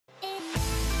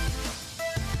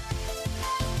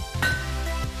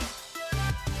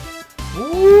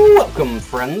Welcome,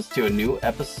 friends, to a new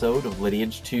episode of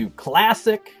Lineage II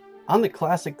Classic on the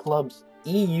Classic Club's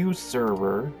EU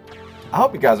server. I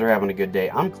hope you guys are having a good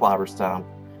day. I'm Clobberstomp,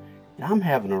 and I'm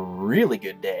having a really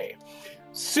good day.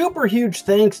 Super huge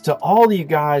thanks to all you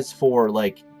guys for,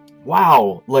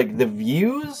 wow, the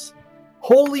views.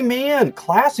 Holy man,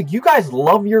 Classic. You guys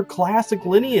love your Classic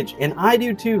Lineage, and I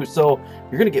do too, so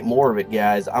you're going to get more of it,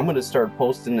 guys. I'm going to start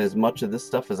posting as much of this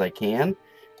stuff as I can.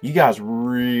 You guys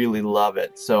really love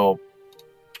it. So,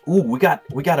 we got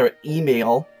an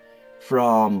email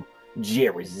from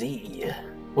Jerry Z.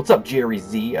 What's up, Jerry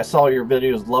Z? I saw your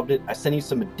videos, loved it. I sent you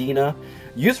some Adina,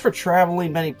 used for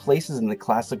traveling many places in the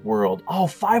Classic world. Oh,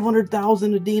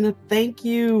 500,000 Adina. Thank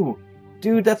you,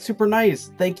 dude. That's super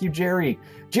nice. Thank you, Jerry.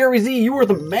 Jerry Z, you are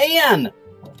the man.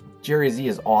 Jerry Z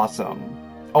is awesome.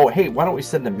 Oh, hey, why don't we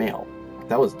send him mail?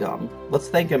 That was dumb. Let's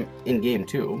thank him in game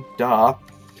too. Duh.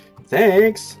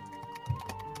 Thanks.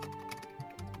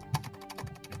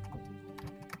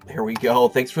 There we go.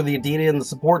 Thanks for the Adina and the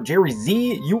support. Jerry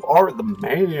Z, you are the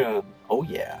man. Oh,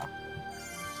 yeah.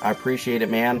 I appreciate it,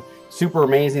 man. Super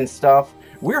amazing stuff.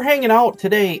 We're hanging out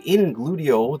today in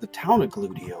Gludio, the town of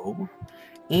Gludio.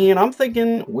 And I'm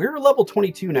thinking we're level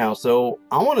 22 now, so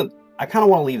I kind of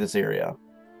want to leave this area.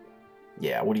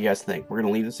 Yeah, what do you guys think? We're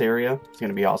going to leave this area. It's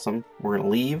going to be awesome. We're going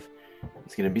to leave.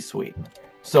 It's going to be sweet.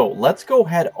 So let's go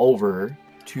head over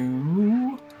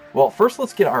to, well, first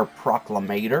let's get our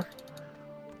Proclamator.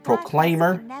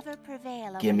 Proclaimer.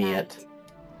 Give me it.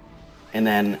 And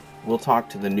then we'll talk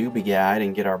to the newbie guide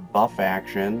and get our buff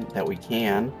action that we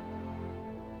can.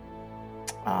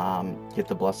 Get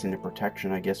the Blessing of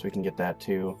Protection. I guess we can get that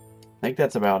too. I think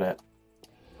that's about it.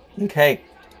 Okay.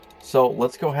 So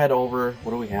let's go head over.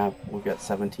 What do we have? We've got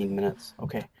 17 minutes.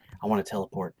 Okay. I want to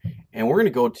teleport. And we're going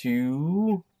to go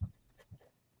to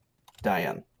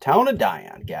Dion. Town of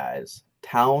Dion, guys.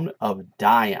 Town of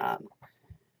Dion.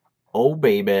 Oh,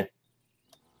 baby.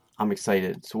 I'm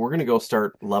excited. So we're going to go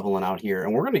start leveling out here.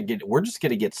 And we're just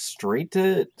going to get straight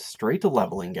to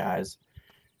leveling, guys.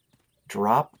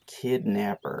 Drop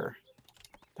Kidnapper.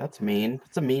 That's mean.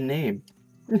 That's a mean name.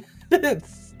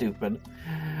 It's stupid.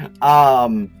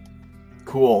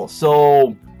 Cool.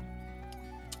 So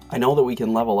I know that we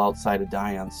can level outside of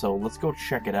Dion, so let's go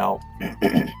check it out.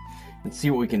 And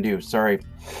see what we can do. Sorry.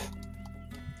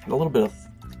 A little bit of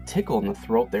tickle in the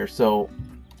throat there. So,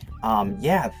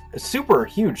 yeah, super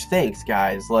huge thanks,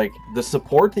 guys. Like, the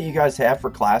support that you guys have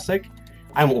for Classic,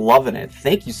 I'm loving it.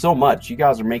 Thank you so much. You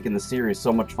guys are making the series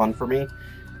so much fun for me.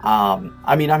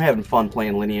 I mean, I'm having fun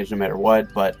playing Lineage no matter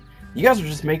what, but you guys are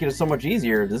just making it so much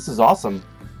easier. This is awesome.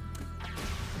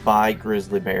 Bye,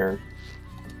 Grizzly Bear.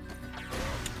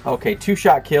 Okay,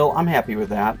 2-shot kill. I'm happy with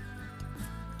that.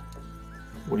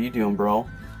 What are you doing, bro?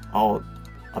 Oh,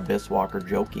 Abyss Walker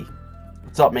Jokey.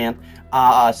 What's up, man?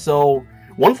 So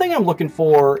one thing I'm looking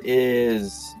for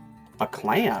is a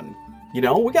clan. You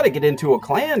know, we got to get into a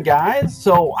clan, guys.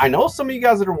 So I know some of you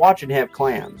guys that are watching have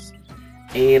clans.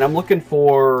 And I'm looking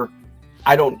for...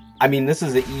 I mean, this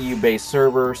is an EU-based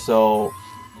server, so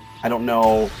I don't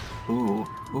know...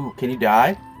 Ooh, can you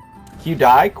die? Can you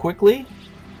die quickly?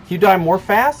 Can you die more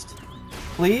fast?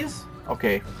 Please?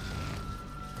 Okay.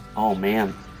 Oh,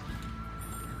 man.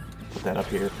 Put that up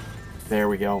here. There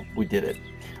we go. We did it.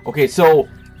 Okay, so...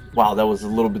 Wow, that was a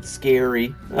little bit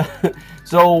scary.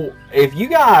 So, if you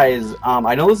guys...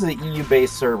 I know this is an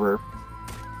EU-based server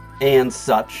and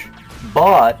such,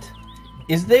 but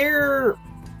is there...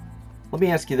 Let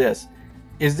me ask you this.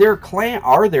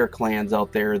 Are there clans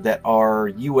out there that are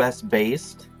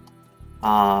US-based?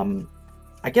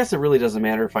 I guess it really doesn't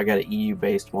matter if I got an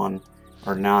EU-based one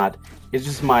or not. It's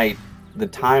just the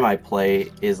time I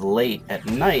play is late at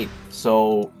night,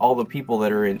 so all the people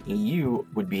that are in EU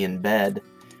would be in bed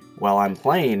while I'm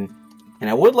playing. And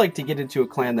I would like to get into a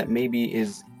clan that maybe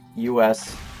is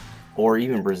US or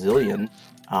even Brazilian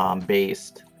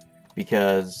based,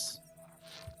 because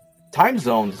time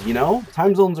zones, you know?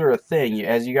 Time zones are a thing.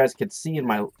 As you guys could see in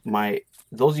my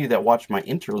those of you that watch my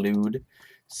interlude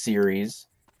series,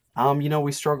 you know,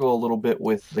 we struggle a little bit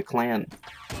with the clan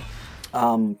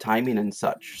timing and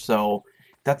such. So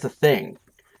that's a thing.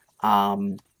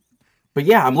 But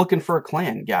yeah, I'm looking for a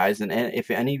clan, guys, and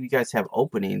if any of you guys have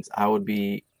openings, I'd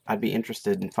be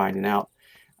interested in finding out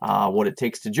what it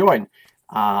takes to join.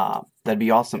 That'd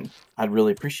be awesome. I'd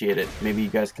really appreciate it. Maybe you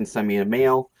guys can send me a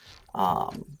mail,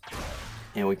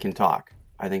 and we can talk.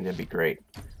 I think that'd be great.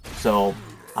 So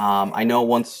I know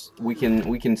once we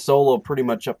can solo pretty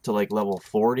much up to like level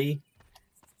 40,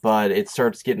 but it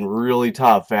starts getting really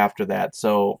tough after that.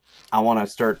 So I want to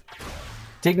start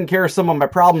taking care of some of my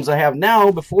problems I have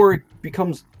now before it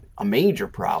becomes a major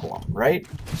problem, right?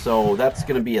 So that's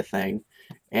going to be a thing.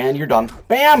 And you're done.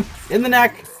 Bam! In the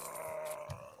neck!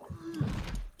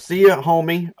 See ya,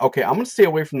 homie. Okay, I'm going to stay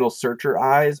away from those searcher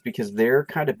eyes because they're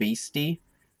kind of beasty.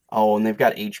 Oh, and they've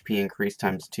got HP increase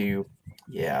 ×2.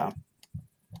 Yeah.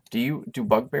 Do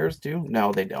bugbears do?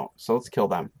 No, they don't. So let's kill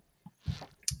them.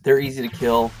 They're easy to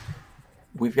kill.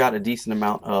 We've got a decent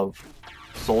amount of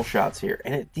soul shots here.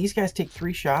 And these guys take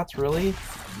 3 shots, really?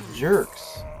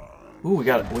 Jerks. Ooh, we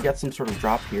got some sort of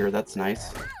drop here. That's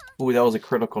nice. Ooh, that was a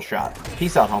critical shot.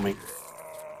 Peace out, homie.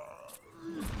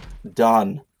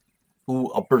 Done. Ooh,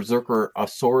 a berserker, a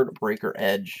sword breaker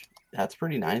edge. That's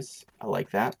pretty nice. I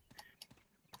like that.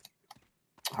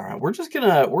 All right, we're just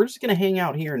gonna hang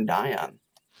out here in Dion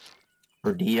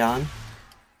or Dion.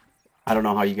 I don't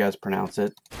know how you guys pronounce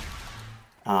it.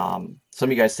 Some of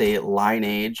you guys say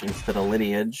Lineage instead of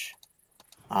Lineage.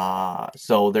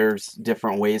 So there's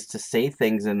different ways to say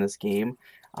things in this game.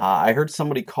 I heard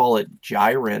somebody call it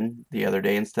Gyrin the other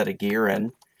day instead of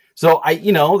Girin. So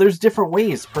there's different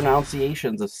ways,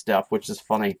 pronunciations of stuff, which is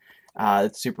funny.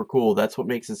 It's super cool. That's what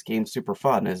makes this game super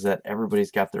fun, is that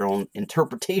everybody's got their own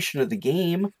interpretation of the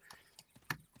game.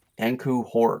 Enku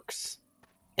Horks.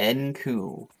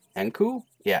 Enku. Enku?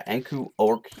 Yeah, Enku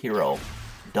Orc Hero.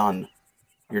 Done.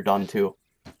 You're done too.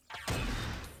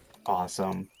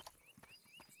 Awesome.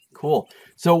 Cool.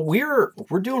 So we're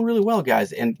doing really well,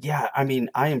 guys. And yeah, I mean,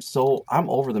 I'm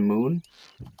over the moon,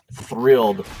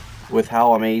 thrilled with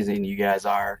how amazing you guys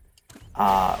are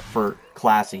for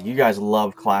Classic. You guys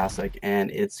love Classic,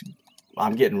 and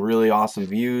I'm getting really awesome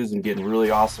views. I'm getting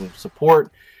really awesome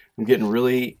support. I'm getting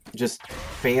really just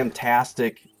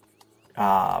fantastic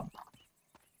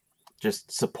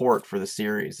just support for the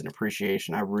series and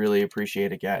appreciation. I really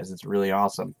appreciate it, guys. It's really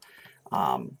awesome.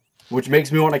 Which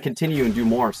makes me want to continue and do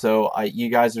more. So you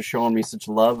guys are showing me such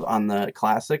love on the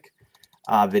Classic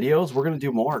videos. We're going to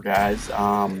do more, guys.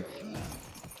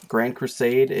 Grand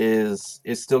Crusade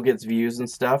still gets views and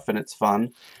stuff, and it's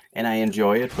fun, and I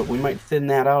enjoy it, but we might thin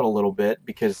that out a little bit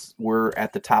because we're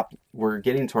at the top. We're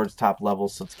getting towards top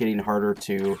levels, so it's getting harder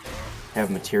to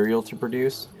have material to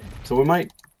produce. So we're going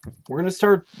to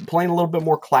start playing a little bit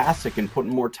more Classic and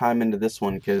putting more time into this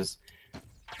one because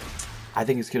I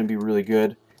think it's going to be really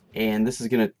good. And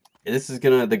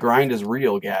the grind is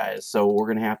real, guys. So we're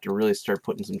going to have to really start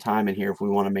putting some time in here if we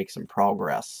want to make some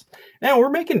progress. Now, we're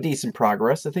making decent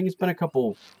progress. I think it's been a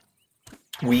couple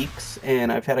weeks,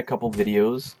 and I've had a couple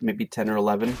videos, maybe 10 or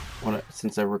 11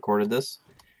 since I recorded this.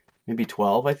 Maybe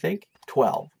 12, I think.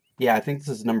 12. Yeah, I think this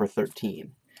is number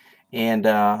 13. And,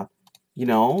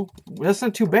 that's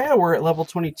not too bad. We're at level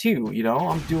 22,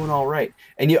 I'm doing all right.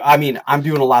 And I'm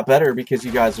doing a lot better because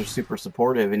you guys are super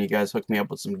supportive and you guys hooked me up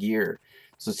with some gear.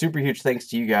 So super huge thanks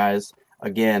to you guys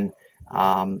again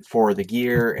for the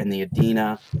gear and the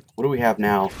Adina. What do we have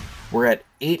now? We're at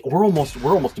 8. We're almost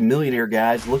a millionaire,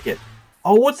 guys. Look at,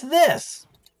 oh, what's this?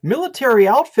 Military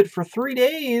outfit for 3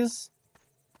 days.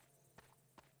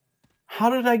 How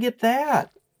did I get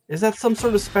that? Is that some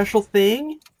sort of special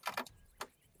thing?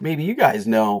 Maybe you guys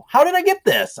know. How did I get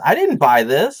this? I didn't buy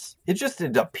this.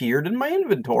 It appeared in my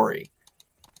inventory.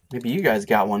 Maybe you guys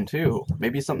got one too.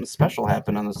 Maybe something special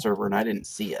happened on the server and I didn't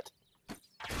see it.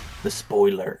 The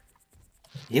spoiler.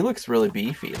 He looks really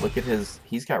beefy. Look at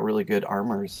he's got really good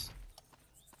armors.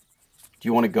 Do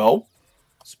you want to go?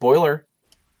 Spoiler.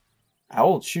 I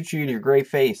will shoot you in your gray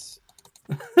face.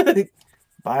 Bye,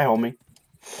 homie.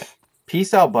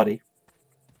 Peace out, buddy.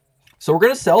 So we're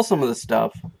going to sell some of this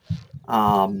stuff.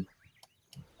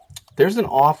 There's an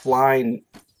offline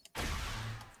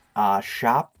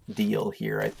shop deal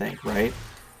here, I think, right?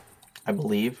 I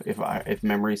believe, if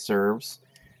memory serves.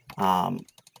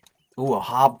 Ooh, a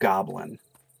hobgoblin.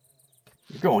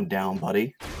 You're going down,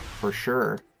 buddy, for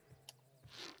sure.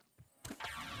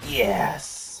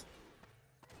 Yes.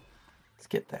 Let's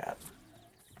get that.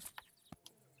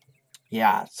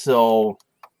 Yeah, so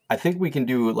I think we can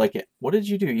do like it. What did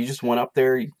you do? You just went up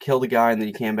there, you killed a guy, and then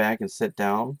you came back and sit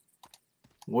down?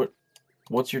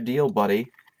 What's your deal,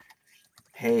 buddy?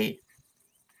 Hey.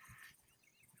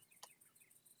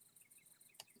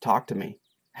 Talk to me.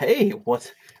 Hey,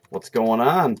 what's going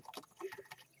on?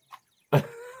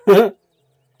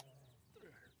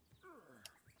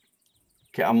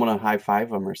 Okay, I'm gonna high five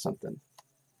him or something.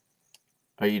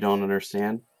 Oh, you don't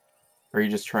understand? Or are you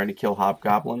just trying to kill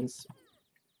hobgoblins?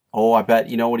 Oh, I bet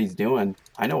you know what he's doing.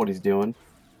 I know what he's doing.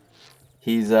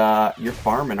 He's, you're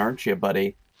farming, aren't you,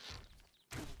 buddy?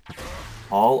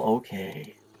 All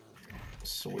okay.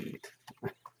 Sweet.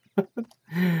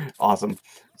 Awesome.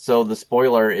 So the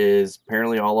spoiler is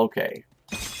apparently all okay.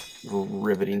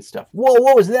 Riveting stuff. Whoa,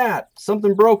 what was that?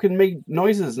 Something broke and made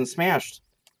noises and smashed.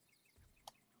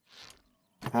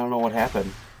 I don't know what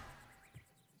happened.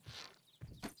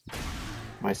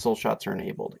 My soul shots are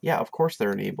enabled. Yeah, of course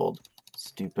they're enabled.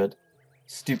 Stupid.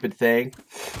 Stupid thing.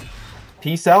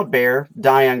 Peace out, bear.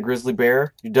 Dion, grizzly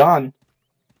bear. You're done.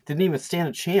 Didn't even stand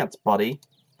a chance, buddy.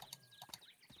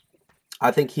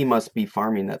 I think he must be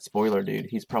farming that spoiler dude.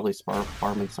 He's probably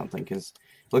farming something, because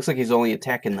it looks like he's only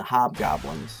attacking the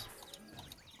hobgoblins.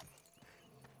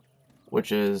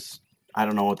 Which is, I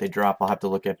don't know what they drop. I'll have to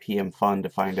look at PM Fun to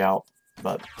find out.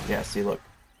 But, yeah, see, look.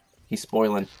 He's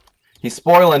spoiling. He's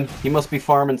spoiling. He must be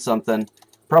farming something.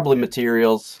 Probably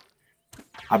materials.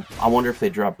 I wonder if they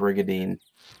drop Brigadine.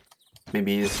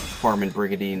 Maybe he's farming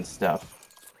Brigadine stuff.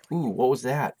 Ooh, what was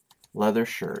that? Leather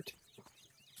shirt.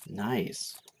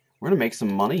 Nice. We're going to make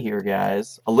some money here,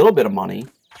 guys. A little bit of money.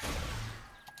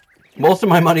 Most of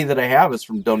my money that I have is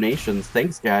from donations.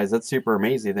 Thanks, guys. That's super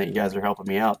amazing that you guys are helping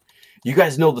me out. You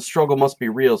guys know the struggle must be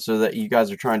real, so that you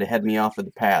guys are trying to head me off in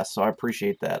the past. So I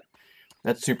appreciate that.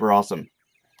 That's super awesome.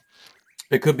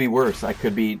 It could be worse. I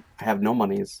could have no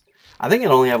monies. I think I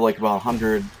only have like about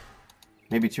 100,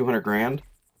 maybe 200 grand.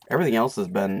 Everything else has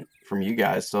been from you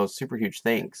guys, so super huge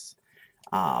thanks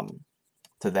to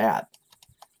that.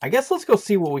 I guess let's go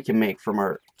see what we can make from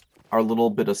our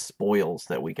little bit of spoils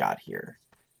that we got here.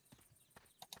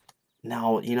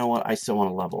 Now, you know what? I still want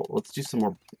to level. Let's do some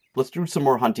more. Let's do some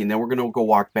more hunting. Then we're gonna go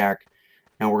walk back,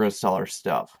 and we're gonna sell our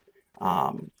stuff.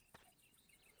 I'm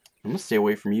gonna stay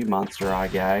away from you, Monster Eye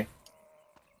guy.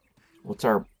 What's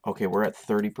our... Okay, we're at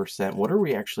 30%. What are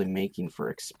we actually making for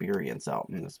experience out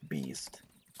in this beast?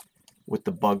 With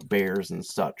the bugbears and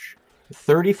such.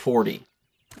 30-40.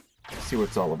 Let's see what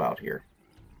it's all about here.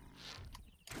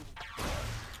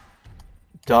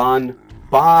 Done.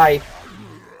 Bye!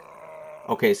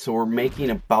 Okay, so we're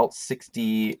making about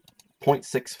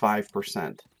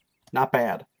 60.65%. Not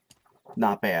bad.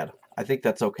 Not bad. I think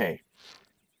that's okay.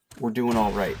 We're doing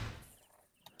all right.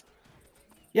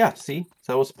 Yeah, see?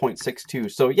 So that was 0.62.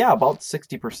 So yeah, about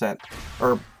 60%.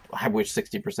 Or, I wish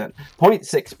 60%.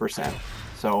 0.6%.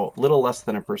 So, a little less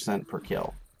than 1% per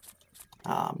kill.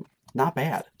 Not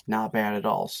bad. Not bad at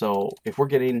all. So, if we're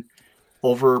getting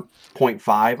over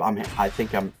 0.5, I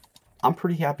think I'm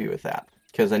pretty happy with that.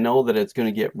 Because I know that it's going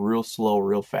to get real slow,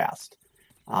 real fast.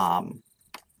 And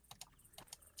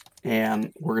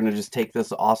we're going to just take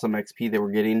this awesome XP that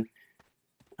we're getting.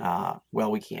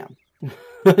 Well, we can.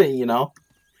 You know?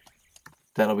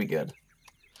 That'll be good.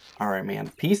 Alright,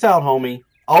 man. Peace out, homie.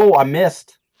 Oh, I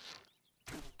missed.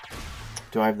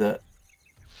 Do I have the...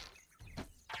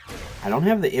 I don't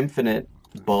have the infinite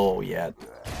bow yet.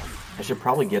 I should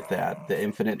probably get that. The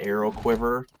infinite arrow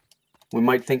quiver. We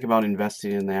might think about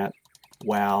investing in that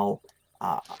while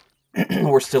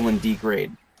we're still in D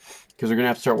grade. Because we're going to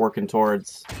have to start working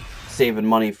towards saving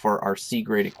money for our C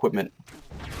grade equipment.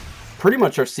 Pretty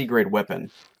much our C grade weapon.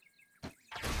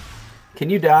 Can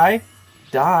you die?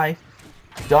 Die.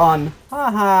 Done.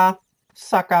 Haha.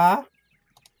 Sucker.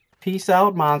 Peace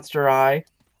out, Monster Eye.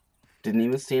 Didn't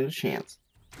even stand a chance.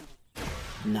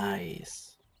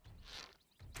 Nice.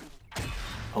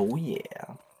 Oh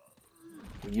yeah.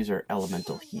 We'll use our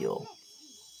elemental heal.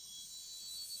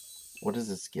 What does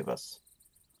this give us?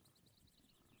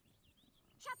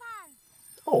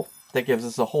 Oh, that gives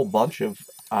us a whole bunch of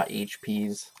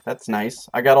HPs. That's nice.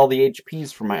 I got all the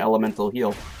HPs from my elemental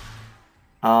heal.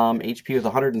 HP with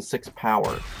 106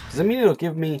 power. Does that mean it'll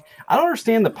give me... I don't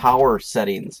understand the power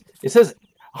settings. It says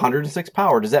 106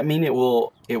 power. Does that mean it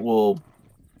will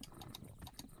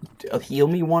heal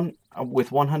me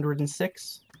with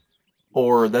 106?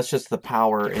 Or that's just the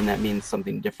power and that means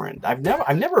something different? I've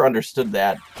never understood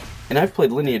that. And I've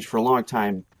played Lineage for a long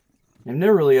time. I've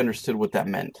never really understood what that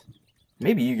meant.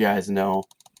 Maybe you guys know.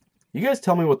 You guys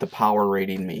tell me what the power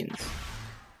rating means.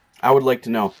 I would like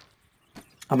to know.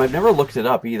 I've never looked it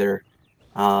up either.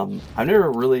 I've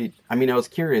never really... I mean, I was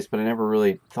curious, but I never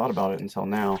really thought about it until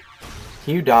now.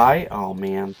 Can you die? Oh,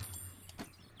 man.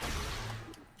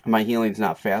 My healing's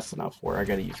not fast enough where I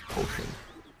gotta use a potion.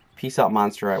 Peace out,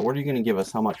 Monster Eye. What are you gonna give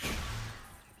us? How much?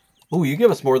 Ooh, you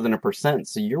give us more than 1%,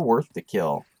 so you're worth the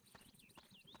kill.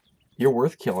 You're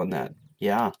worth killing that.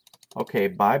 Yeah. Okay,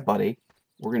 bye, buddy.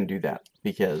 We're gonna do that,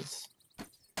 because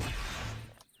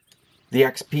the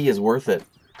XP is worth it.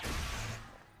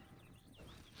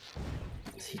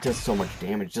 He does so much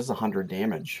damage. He does 100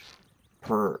 damage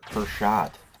per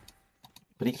shot.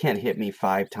 But he can't hit me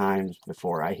 5 times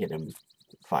before I hit him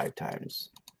 5 times.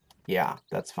 Yeah,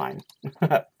 that's fine.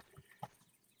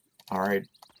 Alright.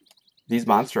 These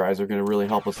Monster Eyes are going to really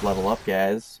help us level up,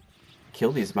 guys.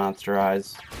 Kill these Monster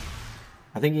Eyes.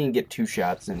 I think he can get 2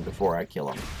 shots in before I kill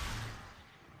him.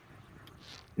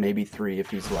 Maybe 3 if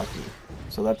he's lucky.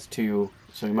 So that's 2.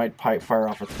 So he might fire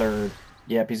off a 3rd.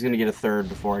 Yep, he's going to get a 3rd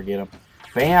before I get him.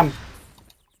 Bam!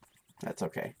 That's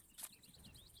okay.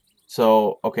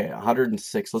 So, okay,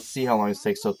 106. Let's see how long it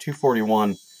takes. So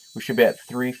 241. We should be at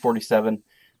 347.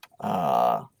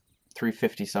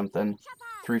 350 something.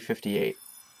 358.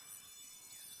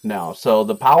 No, so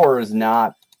the power is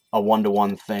not a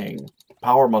one-to-one thing.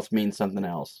 Power must mean something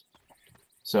else.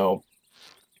 So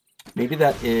maybe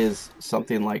that is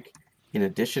something like in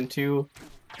addition to,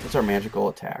 what's our magical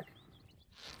attack?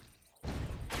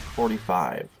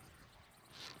 45.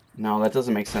 No, that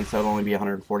doesn't make sense. That would only be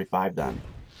 145 then.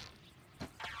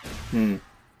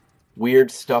 Weird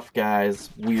stuff, guys.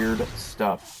 Weird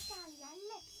stuff.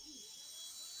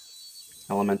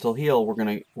 Elemental heal. We're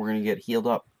gonna get healed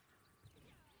up.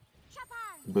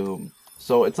 Boom.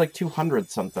 So it's like 200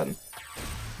 something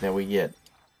that we get.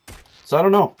 So I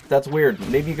don't know. That's weird.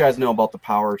 Maybe you guys know about the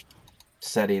power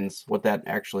settings, what that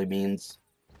actually means.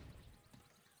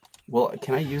 Well,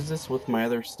 can I use this with my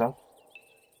other stuff?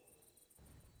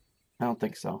 I don't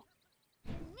think so.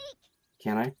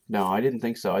 Can I? No, I didn't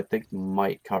think so. I think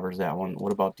might covers that one.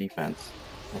 What about defense?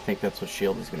 I think that's what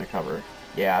shield is going to cover.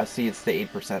 Yeah, see, it's the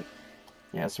 8%.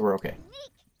 Yeah, so we're okay.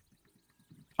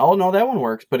 Oh, no, that one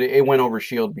works, but it went over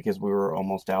shield because we were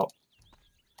almost out.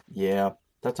 Yeah,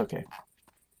 that's okay.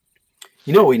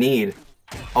 You know what we need?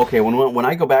 Okay, when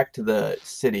I go back to the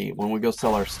city, when we go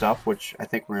sell our stuff, which I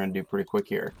think we're going to do pretty quick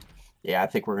here. Yeah, I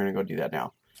think we're going to go do that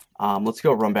now. Let's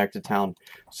go run back to town.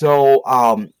 So,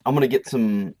 I'm going to get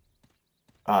some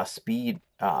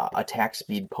attack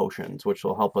speed potions, which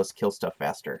will help us kill stuff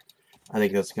faster. I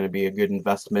think that's going to be a good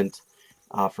investment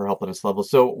for helping us level.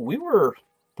 So we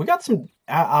got some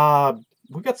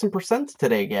percents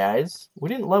today, guys. We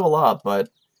didn't level up, but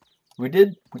we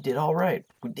did all right.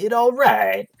 We did all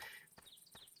right.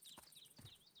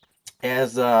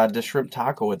 As the Shrimp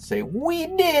Taco would say, we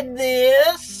did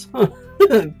this.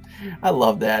 I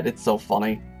love that. It's so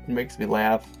funny. It makes me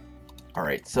laugh. All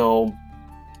right, so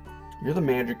you're the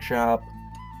magic shop.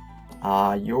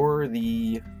 You're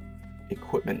the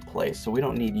equipment place, so we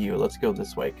don't need you. Let's go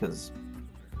this way because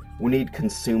we need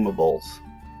consumables.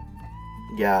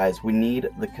 Guys, we need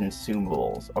the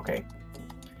consumables. Okay.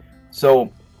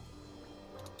 So,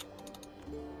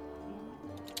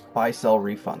 buy, sell,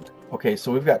 refund. Okay,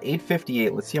 so we've got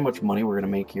 858. Let's see how much money we're going to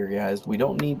make here, guys. We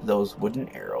don't need those wooden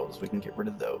arrows. We can get rid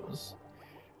of those.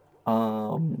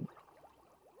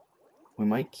 We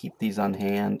might keep these on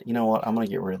hand. You know what? I'm going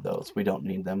to get rid of those. We don't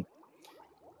need them.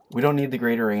 We don't need the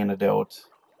greater antidote.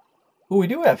 Ooh, we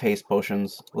do have haste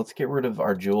potions. Let's get rid of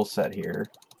our jewel set here.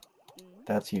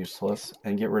 That's useless.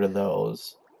 And get rid of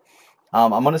those.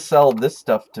 I'm going to sell this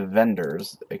stuff to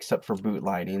vendors, except for boot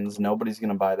linings. Nobody's going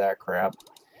to buy that crap.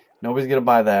 Nobody's going to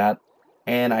buy that.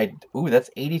 And ooh, that's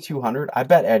 8,200. I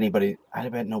bet nobody's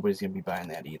going to be buying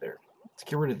that either. Let's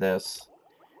get rid of this.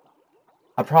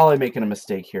 I'm probably making a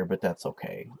mistake here, but that's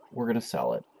okay. We're going to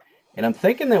sell it. And I'm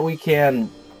thinking that we can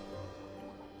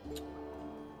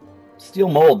steel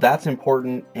mold. That's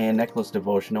important. And necklace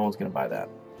devotion. No one's going to buy that.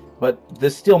 But the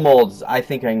steel molds, I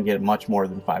think I can get much more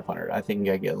than 500. I think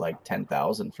I get like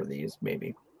 10,000 for these,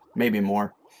 maybe. Maybe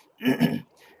more.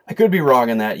 I could be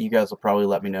wrong on that. You guys will probably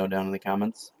let me know down in the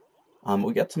comments.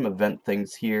 We got some event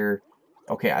things here.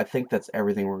 Okay, I think that's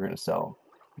everything we're going to sell.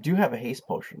 We do have a haste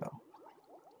potion, though.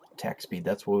 Attack speed,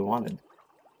 that's what we wanted.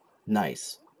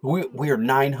 Nice. We are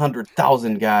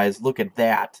 900,000, guys. Look at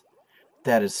that.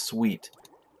 That is sweet.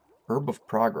 Herb of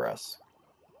Progress.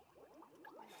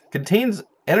 Contains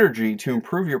energy to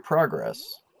improve your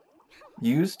progress.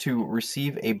 Used to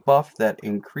receive a buff that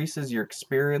increases your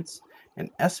experience and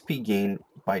SP gain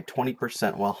by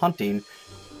 20% while hunting.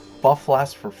 Buff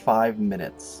lasts for 5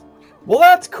 minutes. Well,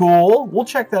 that's cool. We'll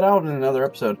check that out in another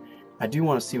episode. I do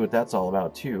want to see what that's all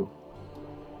about, too.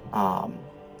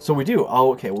 So we do.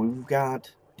 Oh, okay. We've got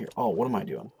here. Oh, what am I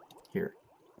doing? Here.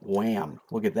 Wham.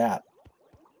 Look at that.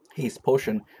 Haste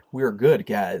potion. We are good,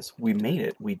 guys. We made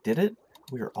it. We did it.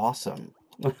 We are awesome.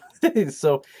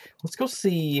 So let's go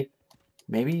see.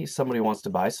 Maybe somebody wants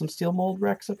to buy some steel mold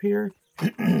Rex up here.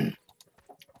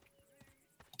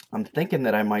 I'm thinking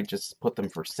that I might just put them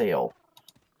for sale.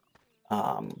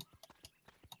 I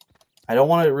don't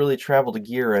want to really travel to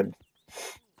Gearin,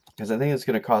 because I think it's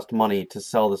going to cost money to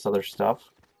sell this other stuff.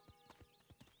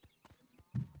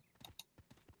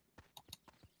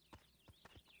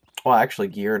 Well, actually,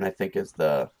 Gearin, I think, is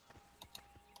the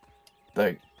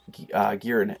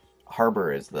Gearin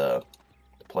Harbor is the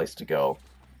place to go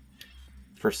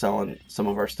for selling some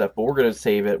of our stuff. But we're going to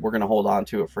save it. We're going to hold on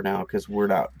to it for now because we're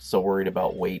not so worried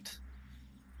about weight.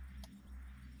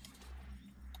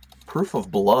 Proof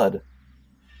of blood.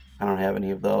 I don't have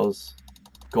any of those.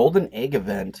 Golden egg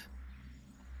event.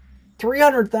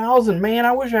 300,000, man.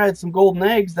 I wish I had some golden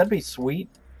eggs. That'd be sweet.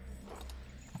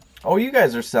 Oh, you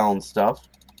guys are selling stuff.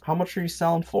 How much are you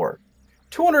selling for?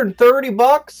 230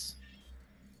 bucks?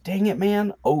 Dang it,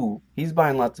 man. Oh, he's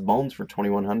buying lots of bones for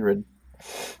 2,100.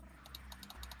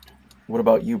 What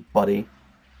about you, buddy?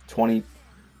 20.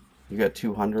 You got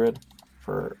 200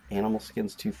 for animal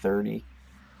skins, 230.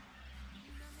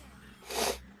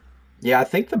 Yeah, I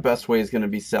think the best way is going to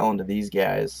be selling to these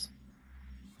guys.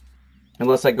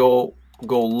 Unless I go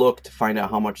look to find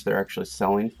out how much they're actually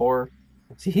selling for.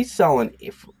 See, he's selling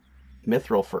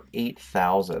mithril for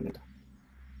 8,000. And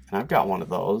I've got one of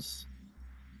those.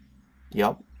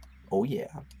 Yep. Oh,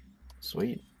 yeah.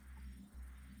 Sweet.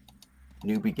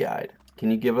 Newbie guide.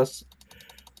 Can you give us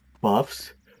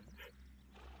buffs?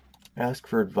 Ask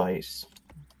for advice.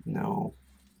 No.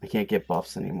 I can't get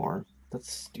buffs anymore.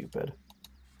 That's stupid.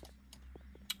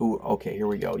 Ooh, okay, here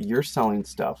we go. You're selling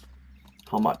stuff.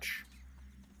 How much?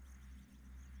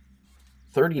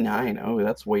 39. Oh,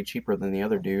 that's way cheaper than the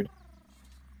other dude.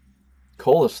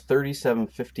 Coal is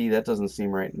 37.50. That doesn't seem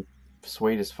right.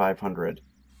 Suede is 500.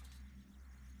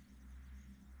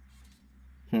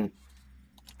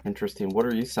 Interesting. What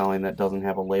are you selling that doesn't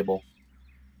have a label?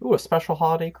 Ooh, a special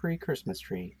holiday Christmas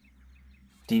tree.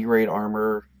 D-grade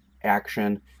armor,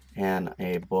 action, and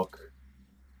a book.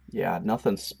 Yeah,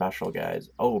 nothing special, guys.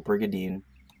 Oh, Brigadine.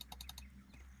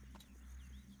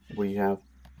 What do you have?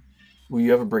 Well,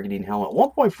 you have a Brigadine helmet.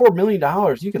 $1.4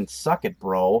 million. You can suck it,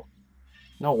 bro.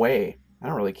 No way. I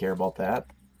don't really care about that.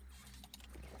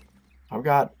 I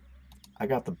got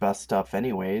the best stuff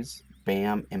anyways.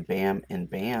 Bam and bam and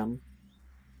bam.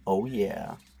 Oh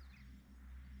yeah.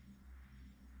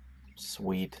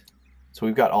 Sweet. So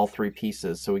we've got all three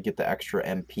pieces, so we get the extra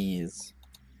MPs,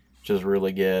 which is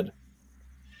really good.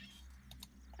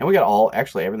 And we got all,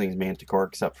 actually everything's Manticore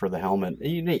except for the helmet.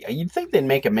 You'd think they'd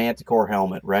make a Manticore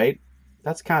helmet, right?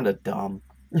 That's kind of dumb.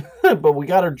 But we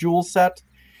got our jewel set.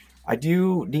 I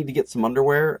do need to get some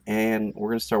underwear, and we're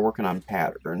going to start working on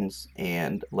patterns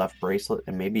and left bracelet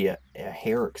and maybe a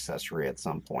hair accessory at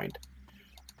some point.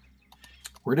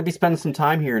 We're going to be spending some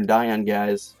time here in Dion,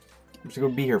 guys. We're just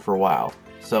going to be here for a while.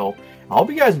 So, I hope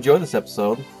you guys enjoyed this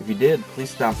episode. If you did, please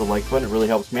stomp the like button. It really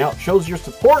helps me out. Shows your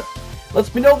support.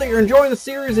 Lets me know that you're enjoying the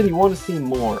series and you want to see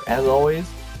more. As always,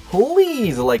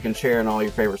 please like and share on all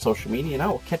your favorite social media, and I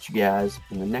will catch you guys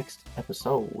in the next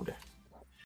episode.